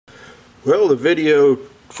Well, the video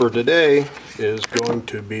for today is going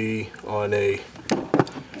to be on a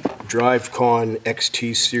Drivecon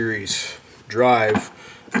XT series drive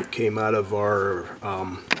that came out of our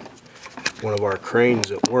one of our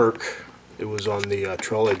cranes at work. It was on the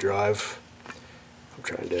trolley drive. I'm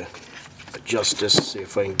trying to adjust this to see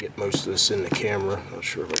if I can get most of this in the camera. Not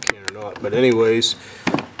sure if I can or not, but anyways,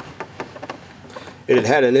 it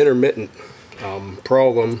had an intermittent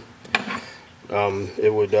problem.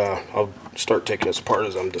 It would, I'll start taking this apart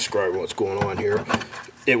as I'm describing what's going on here.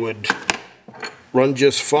 It would run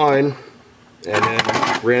just fine and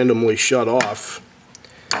then randomly shut off.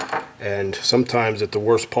 And sometimes at the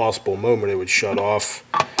worst possible moment it would shut off.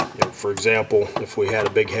 You know, for example, if we had a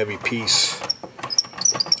big heavy piece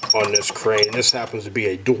on this crane, this happens to be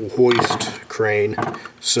a dual hoist crane,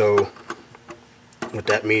 so what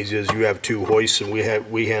that means is you have two hoists, and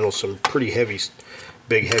we handle some pretty heavy,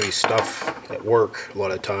 big heavy stuff at work a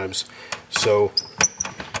lot of times, so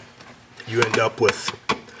you end up with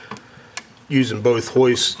using both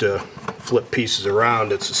hoists to flip pieces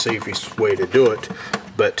around. It's the safest way to do it.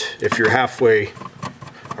 But if you're halfway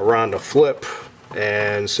around a flip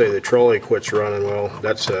and say the trolley quits running, well,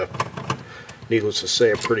 that's needless to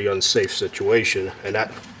say, a pretty unsafe situation, and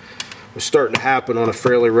that was starting to happen on a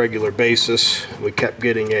fairly regular basis. We kept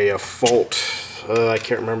getting a fault. I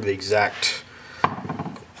can't remember the exact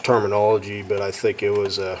terminology, but I think it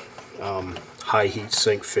was a high heat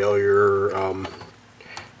sink failure,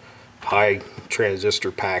 high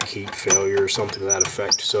transistor pack heat failure, or something to that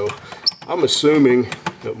effect. So I'm assuming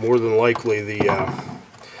that more than likely the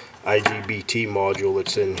IGBT module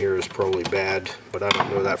that's in here is probably bad, but I don't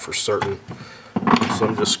know that for certain. So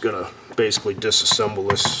I'm just gonna basically disassemble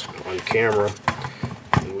this on camera,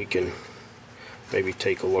 and we can maybe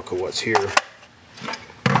take a look at what's here.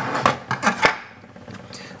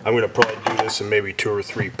 I'm going to probably do this in maybe 2 or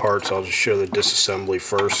 3 parts. I'll just show the disassembly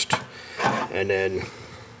first, and then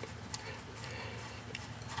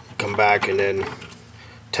come back and then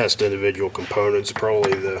test individual components,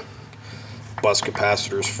 probably the bus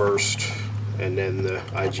capacitors first, and then the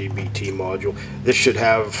IGBT module. This should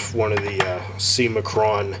have one of the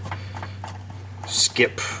Kone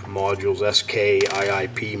skip modules,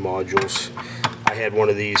 SKIIP modules. I had one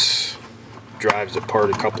of these drives apart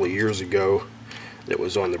a couple of years ago that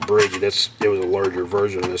was on the bridge, and it was a larger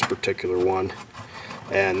version of this particular one,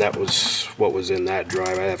 and that was what was in that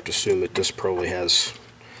drive. I have to assume that this probably has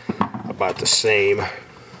about the same.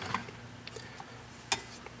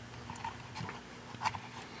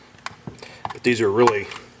 But these are really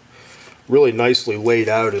nicely laid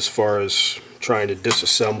out as far as trying to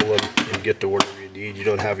disassemble them and get to whatever you need. You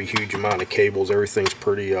don't have a huge amount of cables. Everything's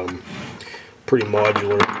pretty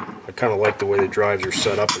modular. I kind of like the way the drives are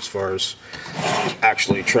set up as far as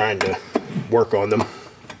actually trying to work on them.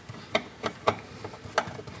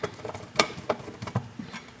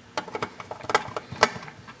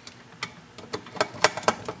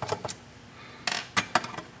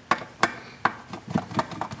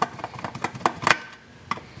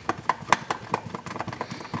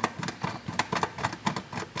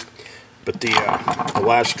 But the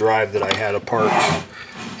last drive that I had apart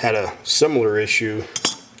had a similar issue,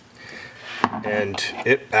 and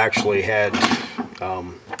it actually had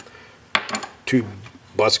 2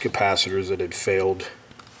 bus capacitors that had failed,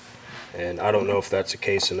 and I don't know if that's the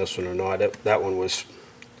case in this one or not. That one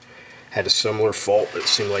had a similar fault, but it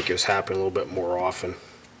seemed like it was happening a little bit more often,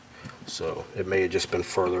 so it may have just been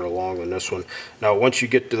further along than this one. Now once you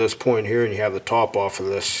get to this point here and you have the top off of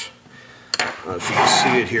this, if you can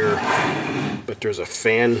see it here, but there's a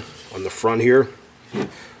fan on the front here.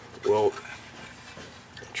 Well,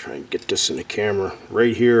 I'll try and get this in the camera.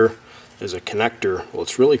 Right here is a connector. Well,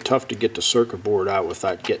 it's really tough to get the circuit board out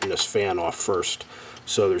without getting this fan off first.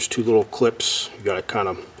 So there's 2 little clips. You got to kind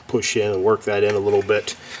of push in and work that in a little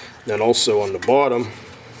bit. Then also on the bottom,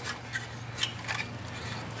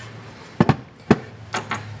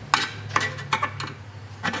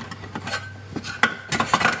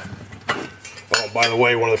 by the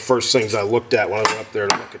way, one of the first things I looked at when I went up there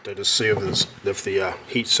to look at it to see if the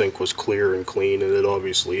heat sink was clear and clean, and it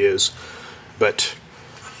obviously is. But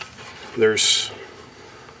there's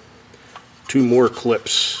 2 more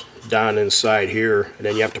clips down inside here, and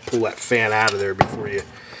then you have to pull that fan out of there before you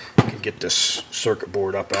can get this circuit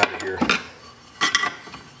board up out of here.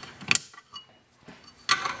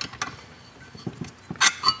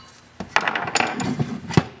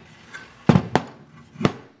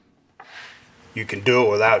 You can do it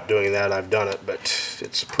without doing that. I've done it, but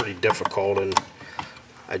it's pretty difficult, and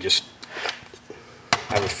I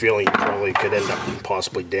have a feeling you probably could end up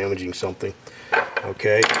possibly damaging something.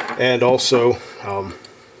 Okay, and also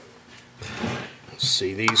Let's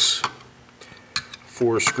see, these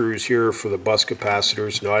 4 screws here for the bus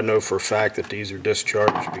capacitors. Now I know for a fact that these are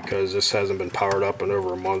discharged because this hasn't been powered up in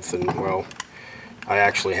over a month, and well, I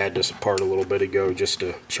actually had this apart a little bit ago just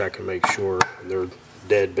to check and make sure they're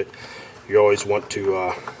dead. But you always want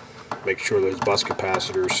to make sure those bus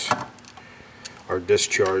capacitors are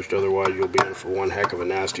discharged, otherwise you'll be in for one heck of a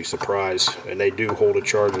nasty surprise, and they do hold a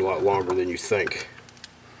charge a lot longer than you think.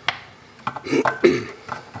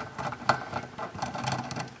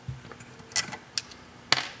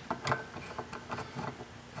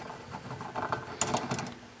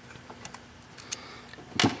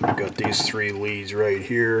 We've got these 3 leads right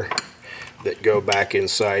here that go back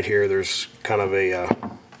inside here. There's kind of a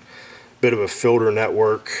bit of a filter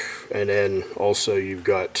network, and then also you've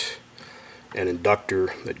got an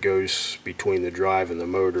inductor that goes between the drive and the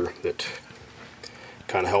motor that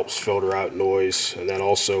kind of helps filter out noise. And then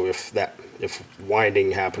also if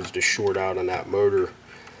winding happens to short out on that motor,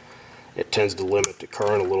 it tends to limit the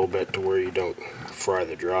current a little bit to where you don't fry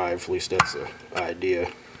the drive. At least that's the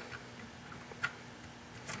idea.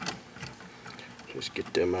 Just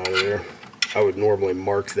get them out of there. I would normally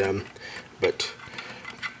mark them, but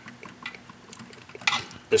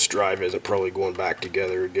this drive isn't probably going back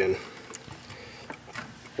together again.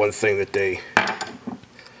 One thing that they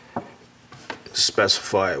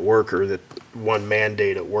specify at work, or that one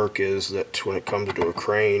mandate at work, is that when it comes to a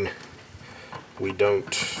crane, we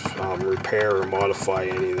don't repair or modify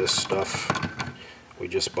any of this stuff. We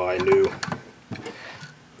just buy new.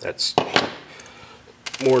 That's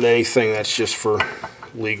more than anything, that's just for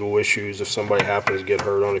legal issues. If somebody happens to get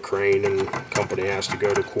hurt on a crane and the company has to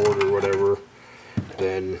go to court or whatever,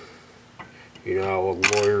 then you know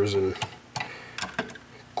how lawyers and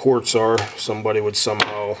courts are. Somebody would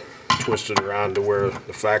somehow twist it around to where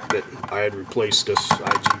the fact that I had replaced this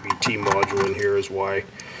IGBT module in here is why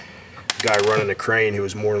the guy running the crane, who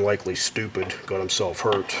was more than likely stupid, got himself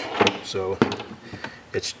hurt. So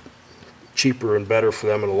it's cheaper and better for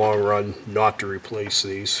them in the long run not to replace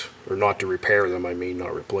these, or not to repair them. I mean,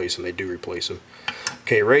 not replace them. They do replace them.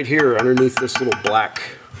 Okay, right here underneath this little black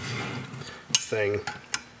thing,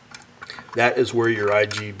 that is where your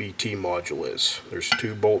IGBT module is. There's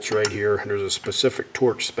 2 bolts right here, and there's a specific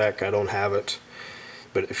torque spec. I don't have it,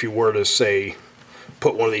 but if you were to say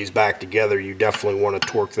put one of these back together, you definitely want to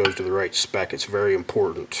torque those to the right spec. It's very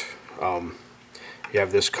important. You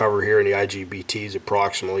have this cover here, and the IGBT is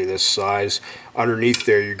approximately this size. Underneath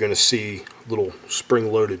there, you're going to see little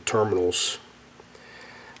spring-loaded terminals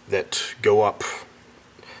that go up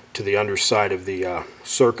to the underside of the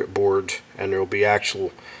circuit board, and there will be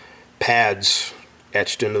actual pads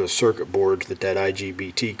etched into the circuit board that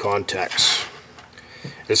IGBT contacts.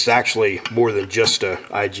 It's actually more than just a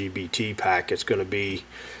IGBT pack. It's going to be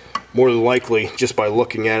more than likely, just by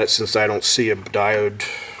looking at it, since I don't see a diode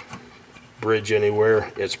bridge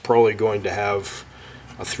anywhere, it's probably going to have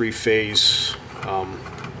a 3-phase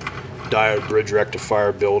diode bridge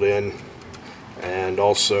rectifier built in, and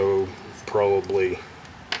also probably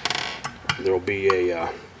there'll be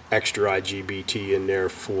a extra IGBT in there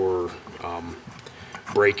for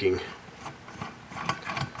braking.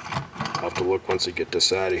 I'll have to look once I get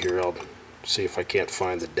this out of here. I'll see if I can't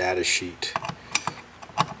find the data sheet.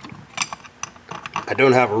 I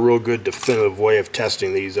don't have a real good definitive way of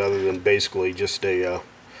testing these other than basically just a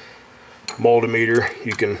multimeter.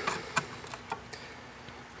 You can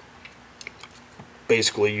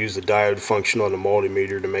basically use the diode function on the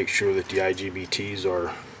multimeter to make sure that the IGBTs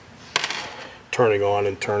are turning on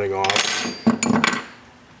and turning off.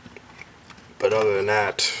 But other than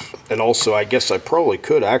that, and also I guess I probably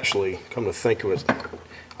could actually, come to think of it,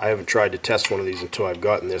 I haven't tried to test one of these until I've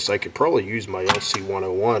gotten this. I could probably use my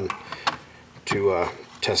LC101 to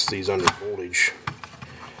test these under voltage.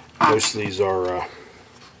 Most of these are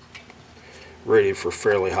rated for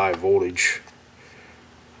fairly high voltage.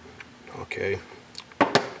 Okay,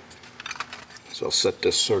 so I'll set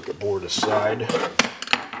this circuit board aside,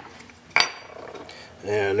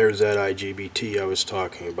 and there's that IGBT I was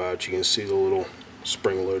talking about. You can see the little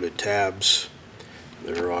spring-loaded tabs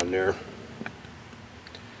that are on there.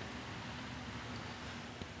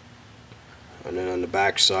 And then on the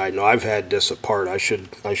back side, now I've had this apart. I should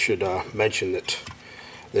mention that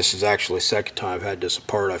this is actually the second time I've had this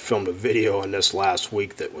apart. I filmed a video on this last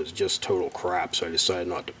week that was just total crap, so I decided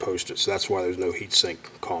not to post it. So that's why there's no heatsink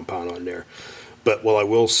compound on there. But what I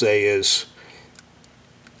will say is,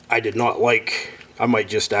 I did not like, I might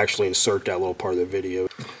just actually insert that little part of the video.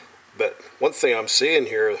 But one thing I'm seeing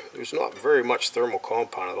here, there's not very much thermal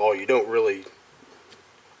compound at all. You don't really,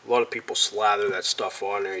 a lot of people slather that stuff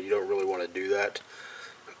on there. You don't really want to do that.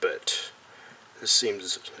 But This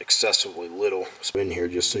seems excessively little. In here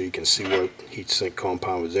just so you can see what heatsink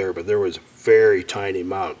compound was there, but there was a very tiny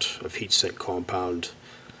amount of heatsink compound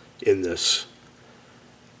in this.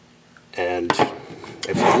 And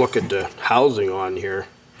if you look at the housing on here,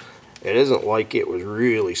 it isn't like it was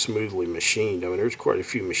really smoothly machined. I mean, there's quite a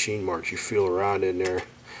few machine marks. You feel around in there,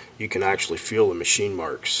 you can actually feel the machine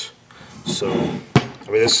marks. So, I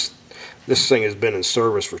mean, this thing has been in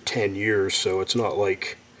service for 10 years, so it's not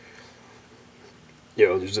like, you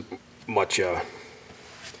know, there's much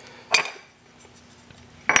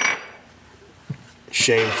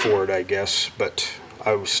shame for it, I guess. But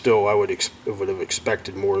I would have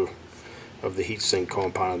expected more of the heatsink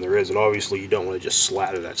compound than there is. And obviously, you don't want to just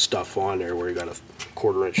slather that stuff on there where you got a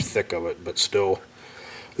 1/4 inch thick of it. But still,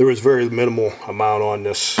 there was very minimal amount on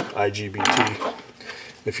this IGBT.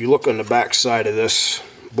 If you look on the back side of this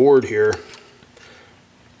board here,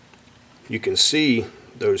 you can see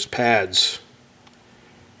those pads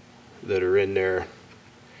that are in there,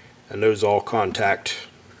 and those all contact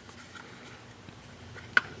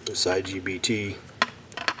this IGBT.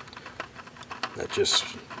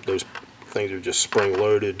 Those things are just spring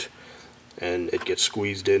loaded, and it gets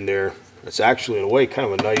squeezed in there. It's actually, in a way,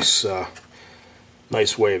 kind of a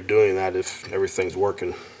nice way of doing that if everything's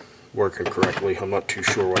working correctly. I'm not too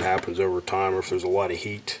sure what happens over time, or if there's a lot of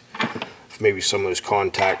heat, if maybe some of those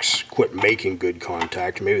contacts quit making good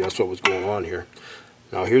contact. Maybe that's what was going on here.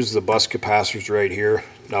 Now here's the bus capacitors right here.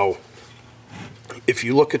 Now if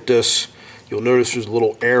you look at this, you'll notice there's a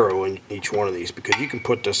little arrow in each one of these, because you can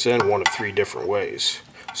put this in one of 3 different ways.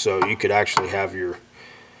 So you could actually have your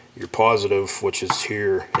positive, which is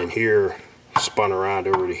here and here, spun around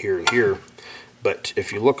over to here and here. But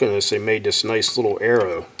if you look at this, they made this nice little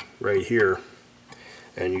arrow right here,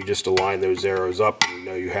 and you just align those arrows up, and you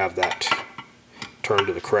know you have that turned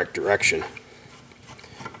to the correct direction.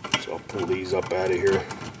 So I'll pull these up out of here.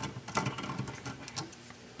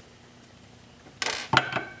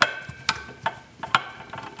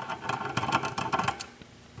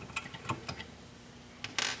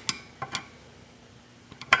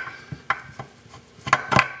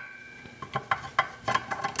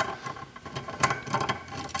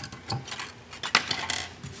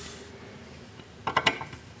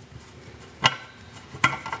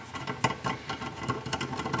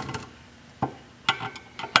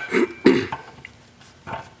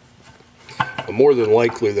 More than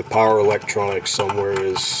likely the power electronics somewhere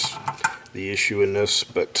is the issue in this,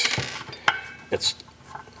 but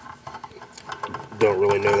don't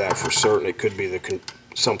really know that for certain. It could be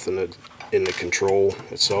something that in the control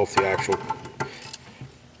itself, the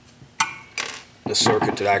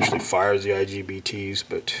circuit that actually fires the IGBTs,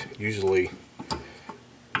 but usually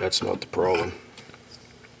that's not the problem.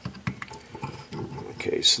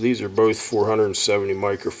 Okay, so these are both 470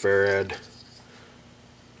 microfarad.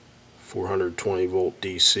 420 volt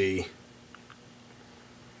DC.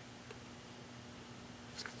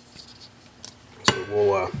 So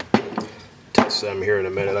we'll test them here in a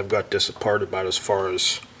minute. I've got this apart about as far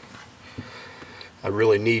as I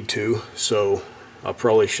really need to, so I'll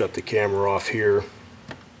probably shut the camera off here,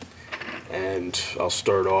 and I'll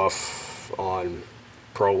start off on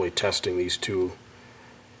probably testing these 2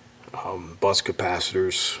 bus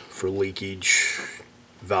capacitors for leakage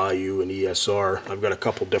value and ESR. I've got a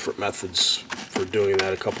couple different methods for doing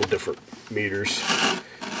that, a couple different meters,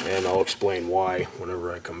 and I'll explain why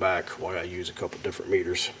whenever I come back, why I use a couple different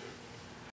meters.